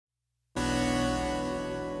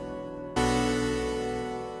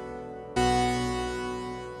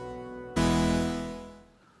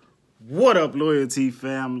What up, Loyalty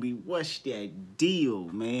family? What's that deal,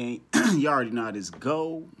 man? You already know how this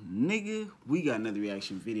go, nigga. We got another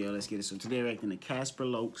reaction video. Let's get it. So today, reacting to Casper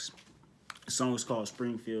Locs. The song is called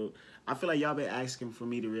Springfield. I feel like y'all been asking for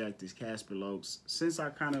me to react to Casper Locs since I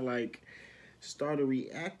kind of like started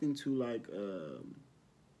reacting to like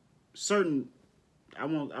certain.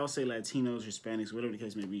 I'll say Latinos, Hispanics, whatever the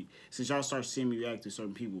case may be. Since y'all start seeing me react to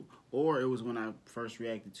certain people, or it was when I first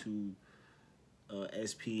reacted to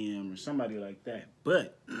SPM or somebody like that.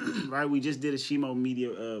 But right, we just did a Shimo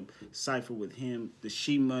Media cipher with him, the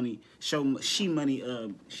She Money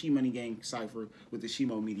Gang cipher with the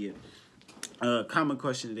Shimo Media. Common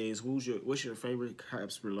question today is what's your favorite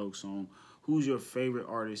Casper Locs song? Who's your favorite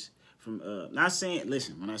artist from not saying,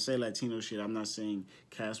 listen, when I say Latino shit, I'm not saying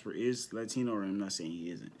Casper is Latino, or I'm not saying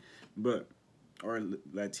he isn't, but or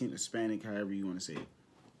Latino, Hispanic, however you want to say it.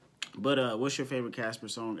 But what's your favorite Casper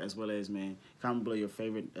song, as well as, man, comment below your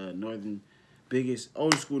favorite biggest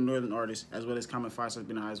old school northern artist, as well as comment 5 stars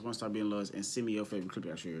being the highest, 1 star being lowest, and send me your favorite clip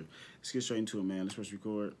y'all shared. Let's get straight into it, man. Let's press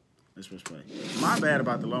record. Let's press play. My bad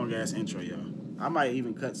about the long ass intro, y'all. I might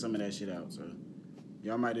even cut some of that shit out, so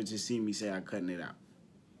y'all might have just seen me say I'm cutting it out.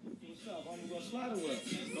 What's up? I'm gonna slide it up.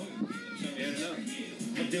 Fair enough.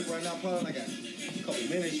 I'm gonna dip right now, probably like a couple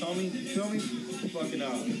minutes, homie. You feel me? Fucking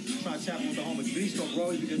trying to tap with the homie Beast, bro.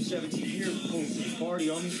 You did 17 years, cool to the party,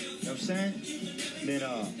 homie. You know what I'm saying? And then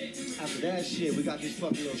after that shit, we got this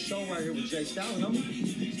fucking little show right here with Jay Stalin, homie.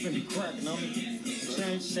 It's gonna be cracking, homie. You know what I'm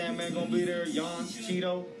saying? Sandman gonna be there, Jans,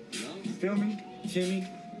 Tito. You feel me? Timmy.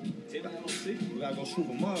 We gotta go swoop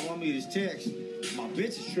him up. Homie, this text. My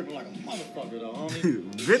bitch is tripping like a motherfucker, though, homie.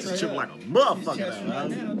 Bitch is tripping like a motherfucker, though,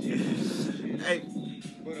 hey,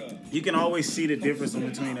 you can always see the difference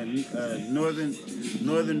between a northern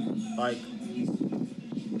like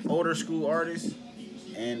older school artist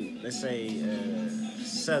and, let's say,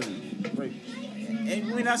 southern.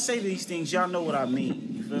 And when I say these things, y'all know what I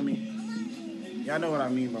mean. You feel me? Y'all know what I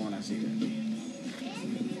mean by when I say that.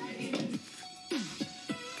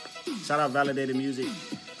 Shout out Validated Music,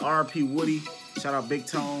 RP Woody. Shout out Big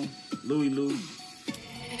Tone, Louie Lou.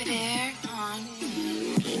 They're on.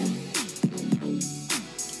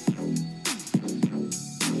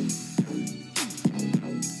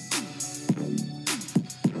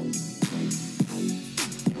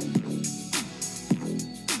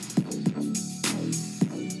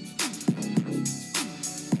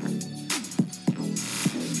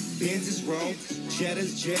 Benz's roll,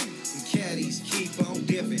 Jetta's jet, and caddies keep on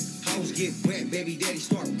dipping. Hoes get wet, baby daddy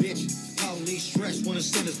start bitching. Police stress wanna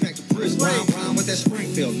send us back to prison. Rhyme with that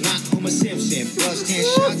Springfield, not Homer Simpson. Plus 10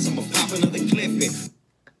 shots, I'ma pop another clip in.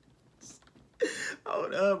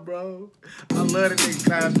 Hold up, bro. I love that they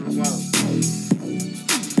class for one.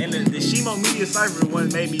 And the Shimo Media cipher one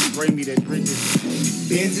made me bring me that drink.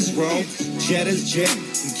 Benz's roll, Jetta's jet,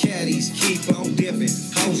 and caddies keep on dipping.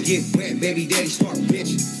 Hoes get wet, baby daddy start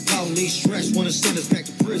bitching. Police stress wanna send us back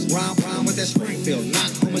to prison. Rhyme with that Springfield,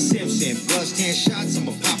 not Homer Simpson. Plus 10 shots,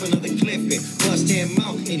 I'ma pop another clip in. Plus 10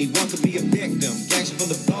 mouth, anyone could be a victim. Gangsta from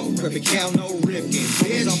the boat, ripping cow, no ripping.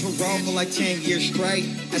 I was on parole for like 10 years straight.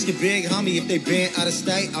 Asking big homie if they been out of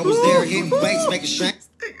state. I was there hitting weights, making shanks.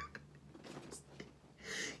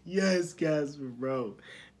 Yes, Casper, bro.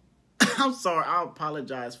 I'm sorry. I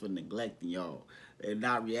apologize for neglecting y'all and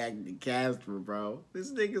not reacting to Casper, bro.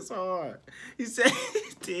 This nigga's hard. He said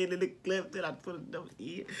 10 in the clip, then I put a note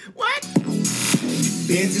in. What?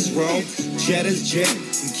 Benz's roll, Jetta's jet,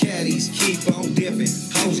 and caddies keep on dipping.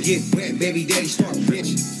 Hoes get wet, baby daddy start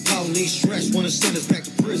bitching. Police stress wanna send us back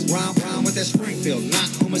to prison. Rhyme with that Springfield, not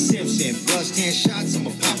Homer Simpson. Plus 10 shots,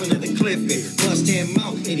 I'ma pop another clip in. Plus 10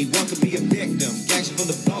 mouth, anyone could be a victim. Gangsta from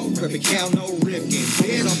the boat, ripping cow, no ripping.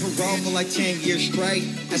 I was on parole for like 10 years straight.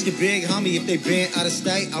 Asking big homie if they been out of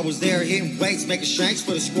state. I was there hitting weights, making shanks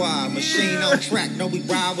for the squad. Machine on track, know we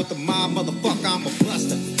ride with the mob. Motherfucker, I'm a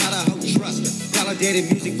buster. Not a hoe truster.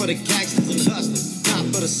 Validated music for the gangsters and hustlers. Not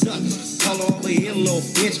for the suckers. Color over here, little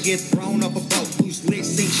bitch, get thrown up a boat. Who's licks,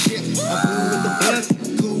 sing shit. I'm cool with the blood,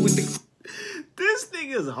 cool with the. This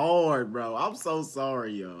nigga's hard, bro. I'm so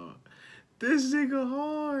sorry, y'all. This nigga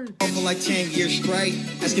hard. For like 10 years straight.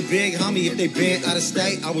 Asking big homie if they been out of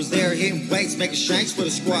state. I was there hitting weights, making shanks for the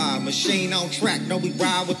squad. Machine on track, know we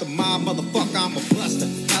ride with the mob. Motherfucker, I'm a buster.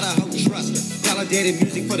 Not a hoe truster. Validated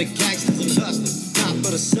music for the gangsters and hustlers. Not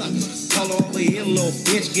for the suckers. Color over here, little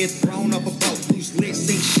bitch, get thrown up a boat. Loose licks,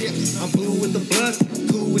 sing shit. I'm blue with the blood,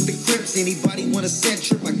 cool with the Crips. Anybody want a set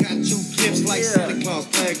trip? I got 2 clips like Santa Claus.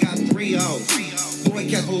 Player got 3 hoes. Boy,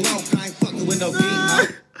 catch below, I ain't fucking with no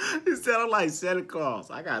beat. He sounded like Santa Claus.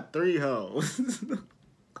 I got 3 hoes.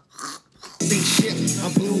 think shit.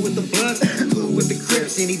 I'm blue with the blood, blue with the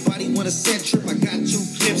Crips. Anybody want a set trip? I got 2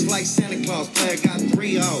 clips like Santa Claus. Player got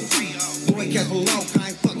 3 O's. Boy, Casper Locs,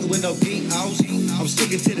 I ain't fucking with no D.O.s. I'm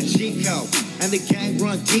sticking to the G code. And the gang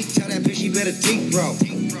run deep. Tell that bitch she better deep, bro.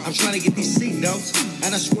 I'm trying to get these C notes.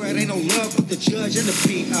 And I swear it ain't no love but the judge and the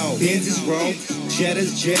P.O. Benz's roll,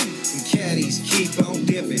 Cheddars jet, and caddies keep on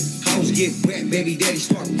dipping. Hoes get wet, baby daddy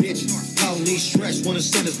start bitching. Police stress, wanna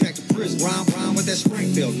send us back to prison. Round with that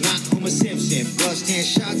Springfield, not Homer Simpson. Plus 10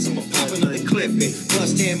 shots, I'ma pop another clip it.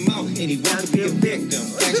 Plus 10 more, and he wanna be a victim.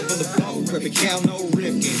 Action for the boat, gripping cow, no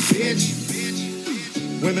Rifkin, bitch.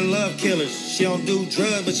 Women love killers. She don't do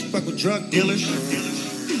drugs, but she fuck with drug dealers.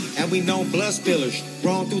 And we know blood spillers.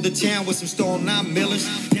 Rolling through the town with some stolen 9 millers.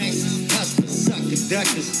 Gangsters, hustlers, suck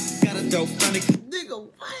conductors. Got a dope funny. Nigga,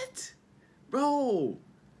 what? Bro.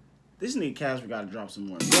 This nigga Casper gotta drop some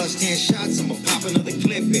more. Plus 10 shots, I'ma pop another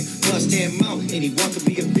clip it. Plus 10 more, anyone could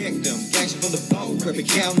be a victim. Gangster from the boat, gripping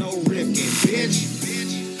cow, no Rifkin,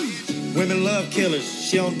 bitch. Women love killers.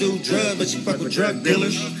 She don't do drugs, but she fuck with drug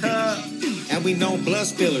dealers. And we know blood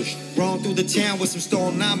spillers. Rolling through the town with some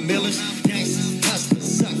stolen 9 millers. Gangsters, hustlers,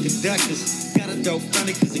 suck conductors. Got a dope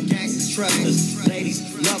funny cause the gangsters trust us. Ladies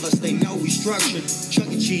love us, they know we structured.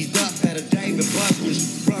 Chuck E. Cheesed up at a Dave and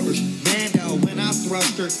Buster's. Rubbers, Mando when I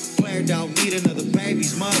thrust her. Player don't need another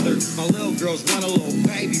baby's mother. My little girls want a little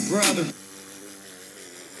baby brother.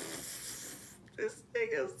 This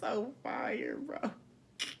nigga's so fire, bro.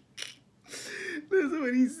 Listen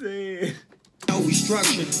what he said. We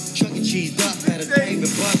structured, Chuck E. Cheesed up at a Dave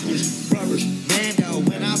and Buster's. Rubbers, Mando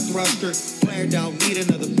when I thrust her. Player don't need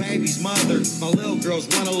another baby's mother. My little girls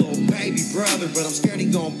want a little baby brother, but I'm scared he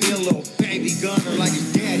gon' be a little baby gunner like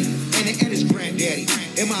his daddy and his granddaddy.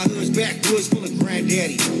 And my hood's backwoods full of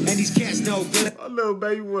granddaddy. And these cats know good. My little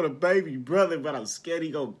baby want a baby brother, but I'm scared he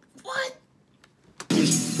go, what?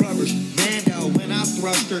 Rubbers, Mando when I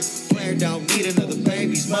thrust her. Player don't need another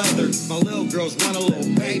baby's mother. My little girls want a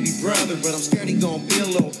little baby brother, but I'm scared he gon' be a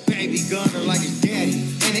little baby gunner like his daddy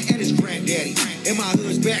and his granddaddy. And my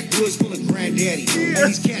hood's backwoods full of granddaddy. And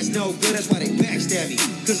these cats know good, that's why they backstab me.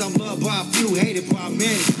 Cause I'm loved by a few, hated by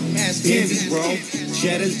many. Ass Benz's roll,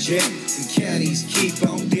 Cheddars jet, and caddies keep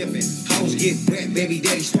on dipping. Hoes get wet, baby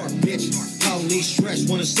daddy start bitching. Police stress,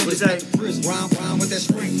 wanna send us back to prison. Round with that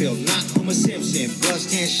Springfield, not Homer Simpson.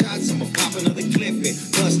 Plus 10 shots, I'ma pop another clip it.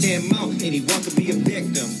 Plus 10 more, anyone could be a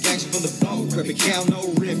victim. Gangster from the boat, gripping cow,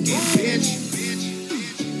 no Rifkin, bitch.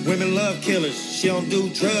 Women love killers. She don't do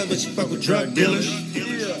drugs, but she fuck with drug dealers.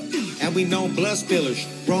 And we know blood spillers.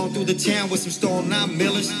 Rolling through the town with some stolen 9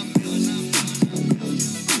 millers.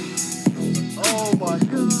 Oh my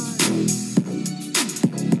god.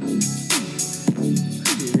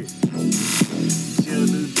 She'll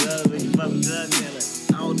do drugs when you fuck with drug dealers.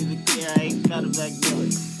 I don't even care, I ain't got a back dealer.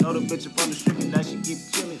 Know the bitch up on the strip and now she get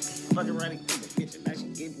chilly. Fucking running from the bitch and now she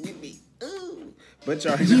get with me. Ooh. But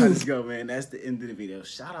y'all know how this go, man. That's the end of the video.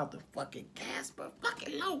 Shout out to fucking Casper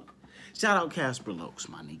fucking Locs. Shout out Casper Locs,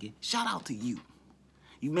 my nigga. Shout out to you.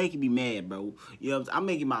 You making me mad, bro. You know, I'm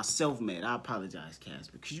making myself mad. I apologize,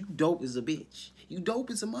 Casper, because you dope as a bitch. You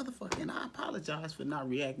dope as a motherfucker, and I apologize for not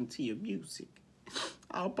reacting to your music.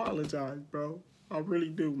 I apologize, bro. I really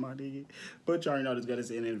do, my nigga. But y'all already know this got us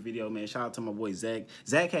the end of the video, man. Shout out to my boy Zach.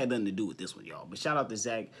 Zach had nothing to do with this one, y'all. But shout out to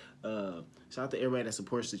Zach. Shout out to everybody that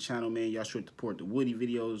supports the channel, man. Y'all should support the Woody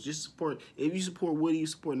videos. Just support. If you support Woody, you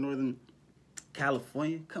support Northern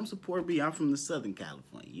California. Come support me. I'm from the Southern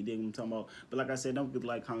California. You dig what I'm talking about? But like I said, don't forget to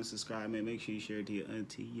like, comment, subscribe, man. Make sure you share it to your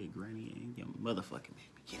auntie, your granny, and your motherfucking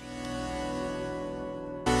baby. Get it.